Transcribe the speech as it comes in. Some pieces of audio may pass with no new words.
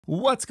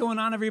What's going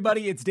on,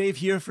 everybody? It's Dave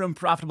here from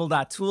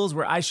Profitable.Tools,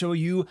 where I show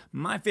you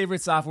my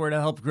favorite software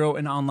to help grow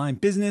an online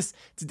business.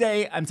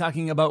 Today, I'm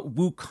talking about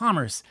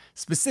WooCommerce,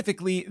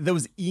 specifically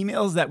those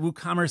emails that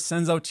WooCommerce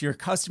sends out to your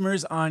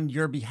customers on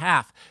your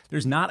behalf.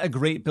 There's not a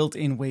great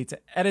built-in way to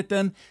edit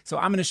them, so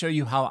I'm going to show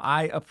you how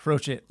I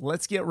approach it.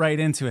 Let's get right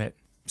into it.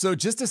 So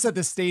just to set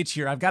the stage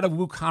here, I've got a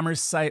WooCommerce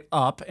site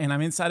up and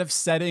I'm inside of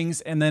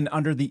settings and then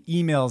under the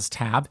emails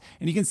tab.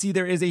 And you can see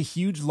there is a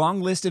huge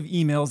long list of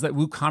emails that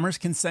WooCommerce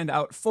can send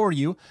out for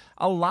you.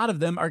 A lot of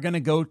them are going to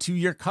go to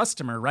your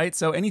customer, right?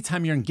 So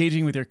anytime you're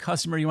engaging with your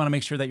customer, you want to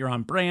make sure that you're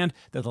on brand,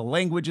 that the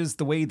language is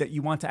the way that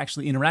you want to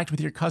actually interact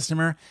with your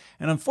customer.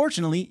 And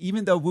unfortunately,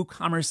 even though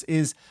WooCommerce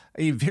is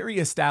a very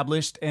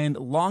established and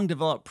long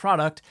developed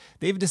product,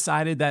 they've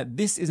decided that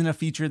this isn't a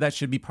feature that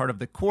should be part of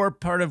the core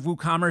part of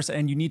WooCommerce,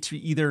 and you need to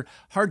either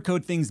hard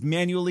code things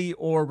manually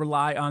or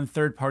rely on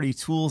third-party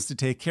tools to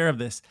take care of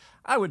this.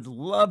 I would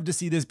love to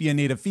see this be a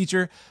native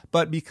feature,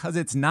 but because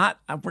it's not,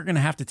 we're going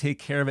to have to take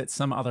care of it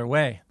some other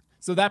way.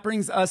 So that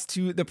brings us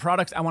to the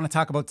product I want to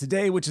talk about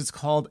today, which is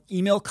called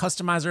Email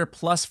Customizer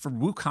Plus for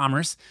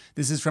WooCommerce.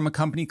 This is from a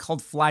company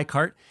called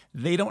Flycart.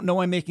 They don't know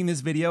I'm making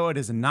this video. It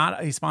is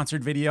not a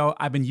sponsored video.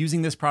 I've been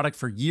using this product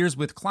for years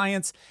with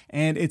clients,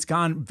 and it's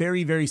gone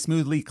very, very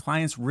smoothly.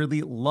 Clients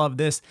really love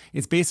this.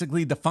 It's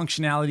basically the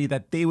functionality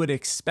that they would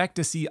expect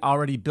to see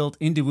already built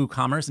into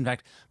WooCommerce. In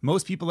fact,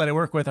 most people that I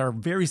work with are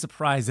very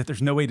surprised that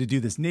there's no way to do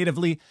this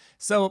natively.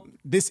 So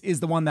this is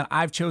the one that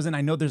I've chosen.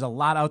 I know there's a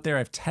lot out there.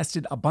 I've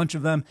tested a bunch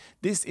of them.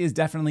 This is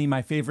definitely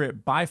my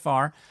favorite by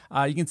far.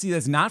 You can see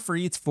that's not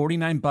free. It's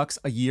 $49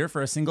 a year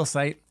for a single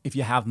site. If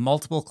you have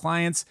multiple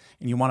clients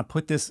and you want to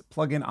put this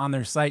plugin on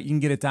their site, you can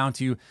get it down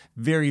to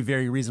very,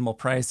 very reasonable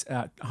price,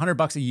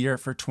 $100 a year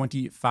for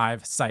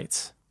 25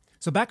 sites.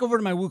 So back over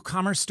to my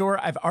WooCommerce store,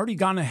 I've already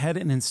gone ahead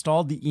and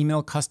installed the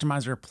Email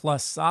Customizer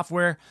Plus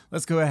software.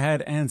 Let's go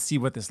ahead and see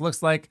what this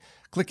looks like.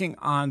 Clicking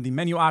on the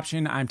menu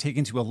option, I'm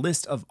taken to a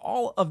list of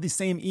all of the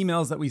same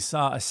emails that we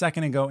saw a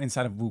second ago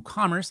inside of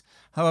WooCommerce.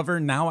 However,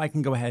 now I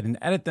can go ahead and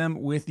edit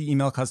them with the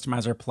Email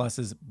Customizer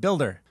Plus's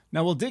builder.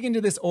 Now we'll dig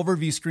into this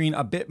overview screen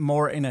a bit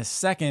more in a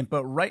second,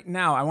 but right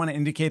now I want to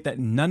indicate that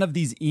none of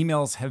these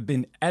emails have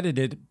been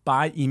edited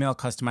by Email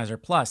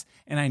Customizer Plus.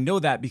 And I know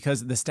that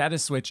because the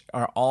status switch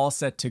are all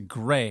set to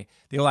gray.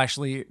 They will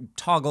actually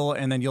toggle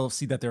and then you'll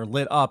see that they're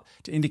lit up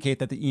to indicate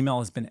that the email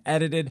has been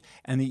edited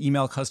and the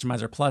Email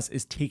Customizer Plus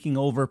is taking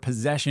over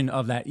possession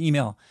of that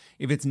email.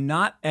 If it's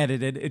not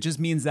edited, it just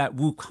means that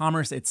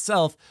WooCommerce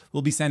itself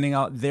will be sending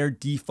out their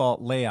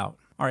default layout.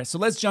 All right, so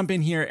let's jump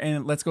in here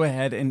and let's go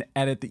ahead and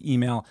edit the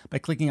email by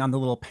clicking on the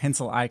little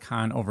pencil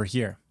icon over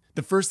here.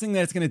 The first thing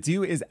that it's going to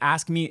do is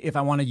ask me if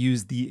I want to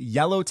use the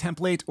yellow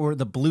template or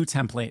the blue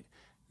template.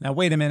 Now,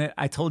 wait a minute.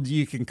 I told you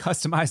you can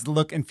customize the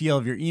look and feel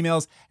of your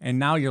emails, and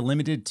now you're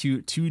limited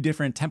to 2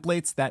 different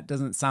templates. That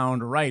doesn't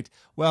sound right.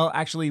 Well,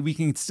 actually, we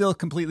can still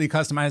completely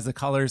customize the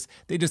colors.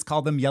 They just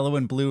called them yellow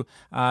and blue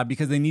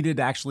because they needed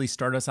to actually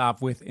start us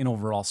off with an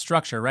overall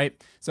structure,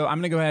 right? So I'm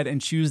going to go ahead and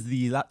choose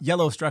the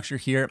yellow structure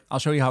here. I'll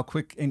show you how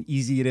quick and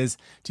easy it is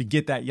to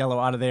get that yellow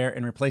out of there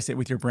and replace it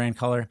with your brand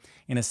color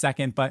in a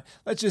second. But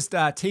let's just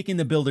take in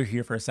the builder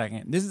here for a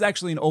second. This is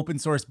actually an open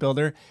source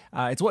builder.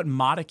 It's what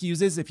Mautic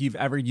uses if you've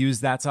ever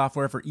used that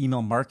software for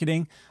email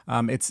marketing.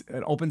 It's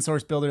an open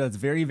source builder that's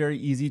very, very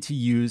easy to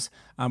use.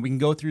 We can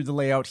go through the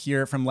layout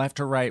here from left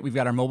to right. We've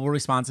got our mobile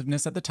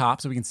responsiveness at the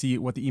top, so we can see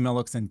what the email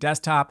looks in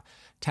desktop,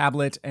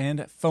 tablet,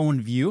 and phone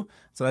view.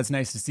 So that's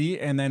nice to see.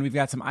 And then we've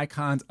got some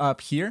icons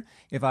up here.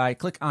 If I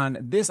click on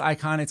this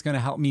icon, it's going to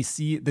help me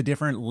see the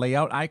different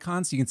layout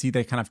icons. So you can see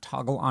they kind of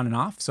toggle on and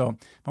off. So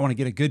if I want to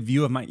get a good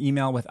view of my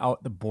email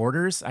without the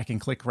borders, I can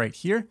click right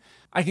here.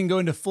 I can go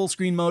into full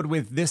screen mode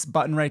with this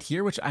button right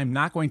here, which I'm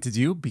not going to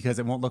do because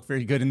it won't look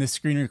very good in this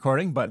screen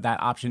recording, but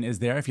that option is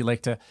there. If you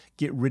like to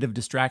get rid of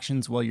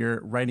distractions while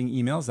you're writing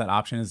emails, that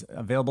option is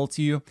available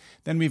to you.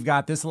 Then we've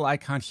got this little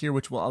icon here,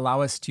 which will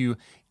allow us to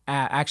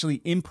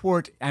actually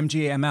import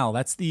MJML.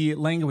 That's the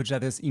language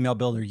that this email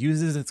builder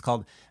uses. It's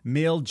called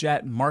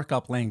Mailjet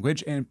Markup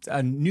Language, and it's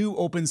a new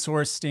open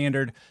source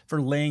standard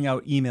for laying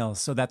out emails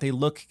so that they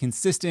look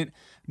consistent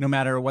no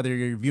matter whether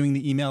you're viewing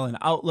the email in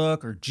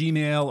Outlook or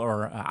Gmail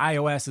or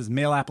iOS's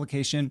mail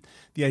application.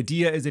 The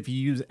idea is if you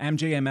use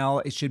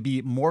MJML, it should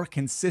be more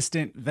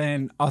consistent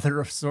than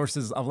other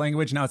sources of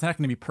language. Now, it's not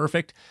going to be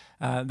perfect.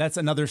 That's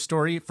another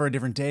story for a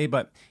different day,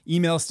 but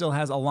email still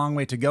has a long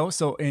way to go.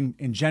 So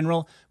in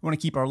general, we want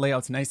to keep our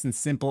layouts nice and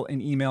simple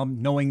in email,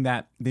 knowing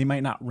that they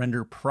might not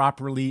render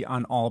properly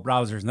on all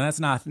browsers. And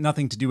that's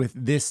nothing to do with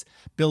this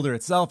builder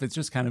itself. It's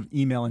just kind of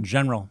email in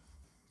general.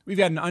 We've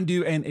got an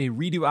undo and a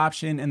redo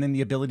option, and then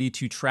the ability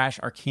to trash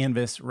our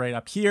canvas right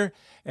up here.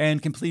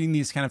 And completing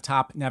these kind of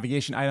top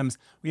navigation items,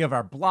 we have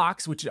our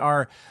blocks, which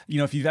are,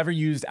 if you've ever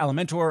used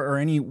Elementor or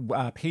any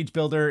page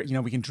builder,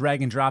 we can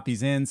drag and drop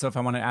these in. So if I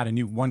want to add a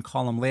new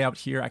 1-column layout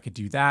here, I could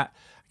do that.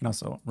 I can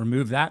also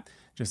remove that.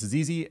 just as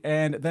easy.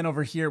 And then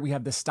over here, we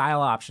have the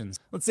style options.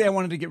 Let's say I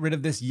wanted to get rid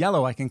of this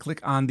yellow. I can click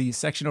on the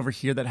section over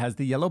here that has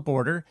the yellow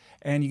border,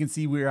 and you can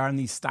see we are on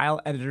the style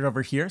editor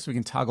over here. So we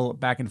can toggle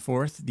back and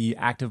forth. The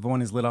active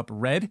one is lit up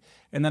red,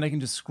 and then I can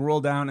just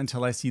scroll down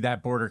until I see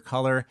that border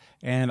color,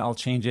 and I'll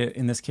change it.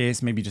 In this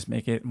case, maybe just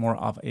make it more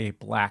of a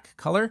black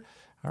color.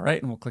 All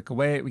right, and we'll click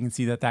away. We can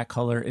see that that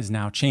color is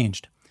now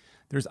changed.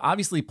 There's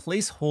obviously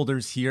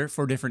placeholders here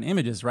for different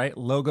images, right?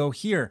 Logo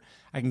here.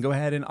 I can go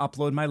ahead and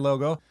upload my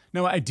logo.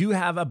 Now, I do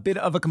have a bit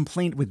of a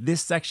complaint with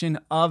this section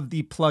of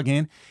the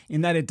plugin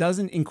in that it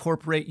doesn't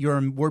incorporate your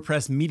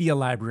WordPress media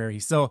library.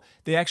 So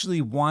they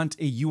actually want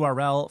a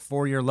URL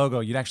for your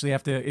logo. You'd actually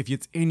have to, if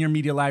it's in your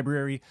media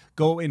library,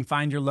 go and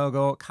find your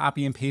logo,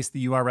 copy and paste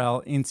the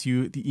URL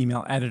into the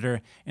email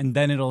editor, and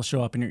then it'll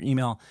show up in your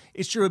email.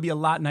 It sure would be a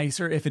lot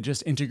nicer if it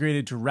just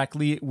integrated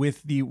directly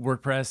with the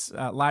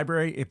WordPress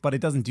library, but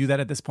it doesn't do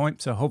that at this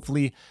point. So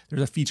hopefully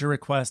there's a feature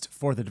request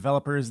for the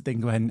developers. They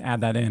can go ahead and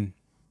add that in.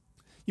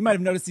 You might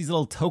have noticed these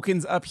little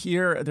tokens up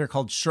here. They're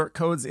called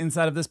shortcodes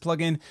inside of this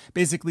plugin.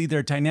 Basically,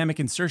 they're dynamic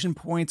insertion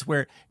points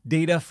where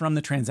data from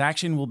the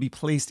transaction will be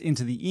placed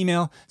into the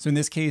email. So in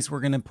this case,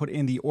 we're going to put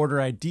in the order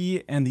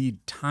ID and the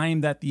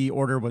time that the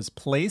order was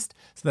placed.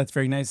 So that's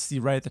very nice to see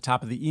right at the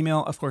top of the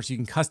email. Of course, you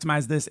can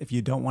customize this if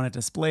you don't want it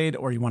displayed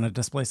or you want to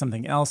display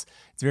something else.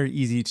 It's very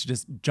easy to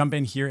just jump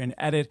in here and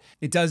edit.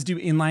 It does do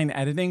inline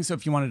editing. So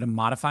if you wanted to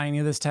modify any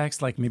of this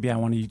text, like maybe I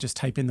want to just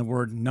type in the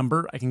word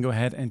number, I can go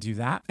ahead and do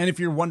that. And if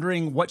you're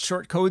wondering what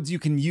shortcodes you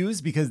can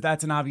use, because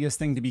that's an obvious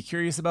thing to be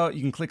curious about,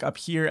 you can click up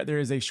here. There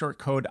is a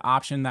shortcode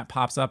option that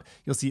pops up.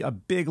 You'll see a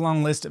big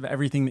long list of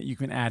everything that you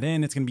can add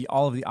in. It's going to be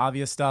all of the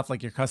obvious stuff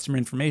like your customer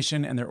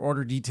information and their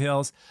order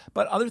details,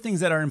 but other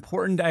things that are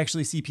important. I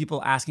actually see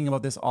people asking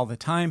about this all the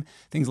time.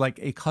 Things like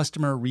a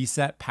customer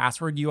reset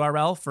password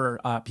URL for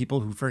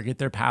people who forget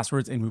their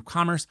passwords in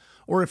WooCommerce,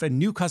 or if a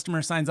new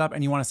customer signs up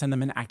and you want to send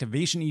them an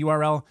activation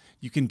URL,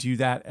 you can do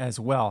that as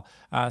well.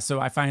 So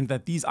I find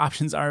that these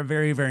options are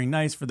very, very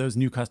nice for those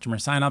new customer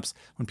signups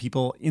when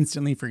people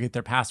instantly forget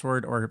their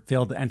password or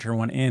fail to enter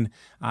one in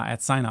at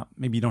signup.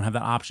 Maybe you don't have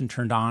that option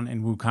turned on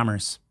in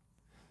WooCommerce.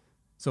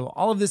 So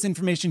all of this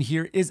information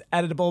here is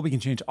editable. We can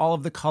change all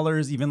of the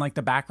colors, even like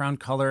the background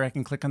color. I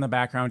can click on the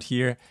background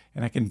here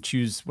and I can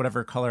choose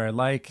whatever color I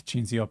like,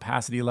 change the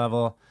opacity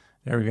level.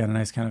 There we got a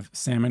nice kind of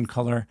salmon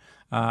color.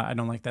 I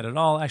don't like that at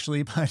all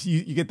actually, but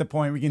you get the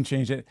point. We can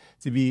change it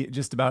to be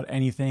just about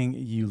anything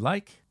you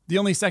like. The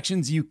only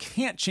sections you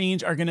can't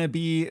change are going to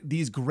be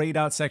these grayed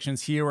out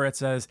sections here where it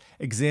says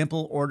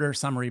example order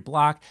summary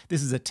block.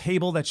 This is a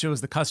table that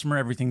shows the customer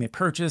everything they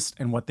purchased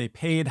and what they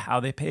paid, how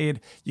they paid.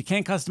 You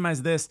can't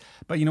customize this,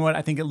 but you know what?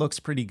 I think it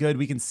looks pretty good.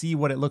 We can see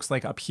what it looks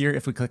like up here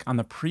if we click on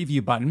the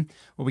preview button.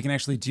 What we can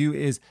actually do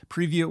is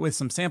preview it with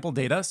some sample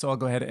data. So I'll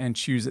go ahead and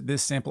choose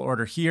this sample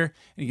order here,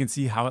 and you can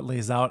see how it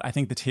lays out. I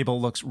think the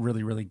table looks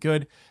really, really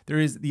good. There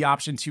is the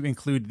option to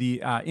include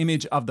the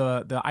image of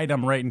the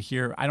item right in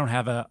here. I don't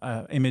have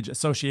a image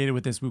associated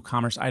with this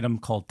WooCommerce item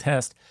called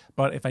test,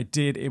 but if I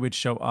did, it would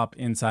show up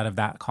inside of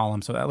that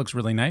column. So that looks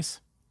really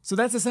nice. So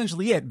that's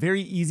essentially it.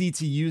 Very easy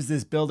to use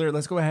this builder.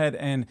 Let's go ahead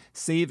and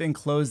save and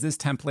close this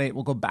template.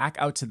 We'll go back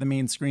out to the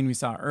main screen we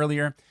saw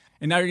earlier.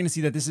 And now you're going to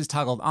see that this is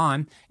toggled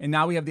on. And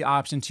now we have the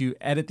option to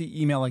edit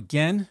the email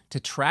again,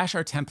 to trash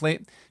our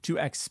template, to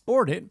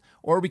export it,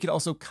 or we could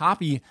also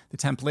copy the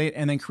template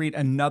and then create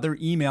another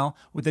email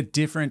with a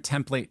different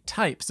template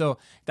type. So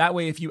that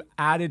way, if you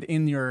added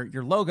in your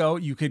logo,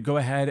 you could go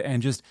ahead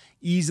and just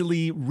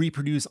easily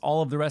reproduce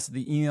all of the rest of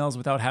the emails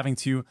without having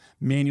to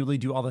manually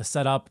do all the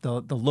setup.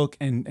 The look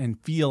and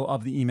feel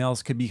of the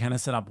emails could be kind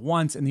of set up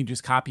once, and then you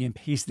just copy and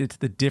paste it to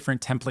the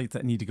different templates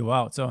that need to go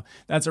out. So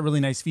that's a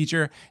really nice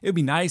feature. It would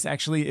be nice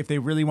actually if they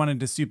really wanted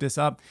to soup this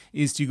up,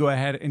 is to go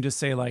ahead and just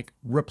say like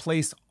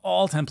replace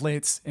all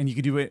templates, and you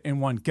could do it in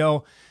one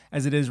go.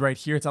 As it is right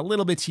here, it's a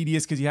little bit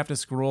tedious because you have to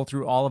scroll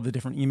through all of the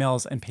different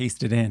emails and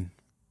paste it in.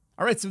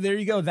 All right, so there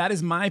you go. That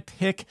is my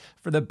pick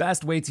for the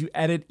best way to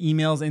edit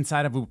emails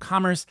inside of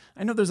WooCommerce.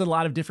 I know there's a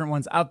lot of different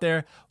ones out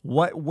there.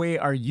 What way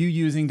are you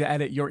using to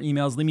edit your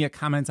emails? Leave me a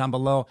comment down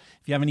below.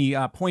 If you have any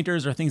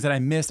pointers or things that I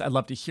missed, I'd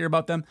love to hear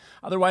about them.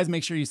 Otherwise,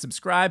 make sure you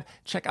subscribe.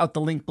 Check out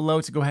the link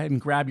below to go ahead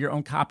and grab your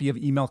own copy of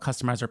Email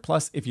Customizer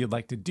Plus if you'd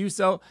like to do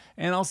so.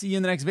 And I'll see you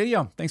in the next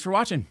video. Thanks for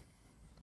watching.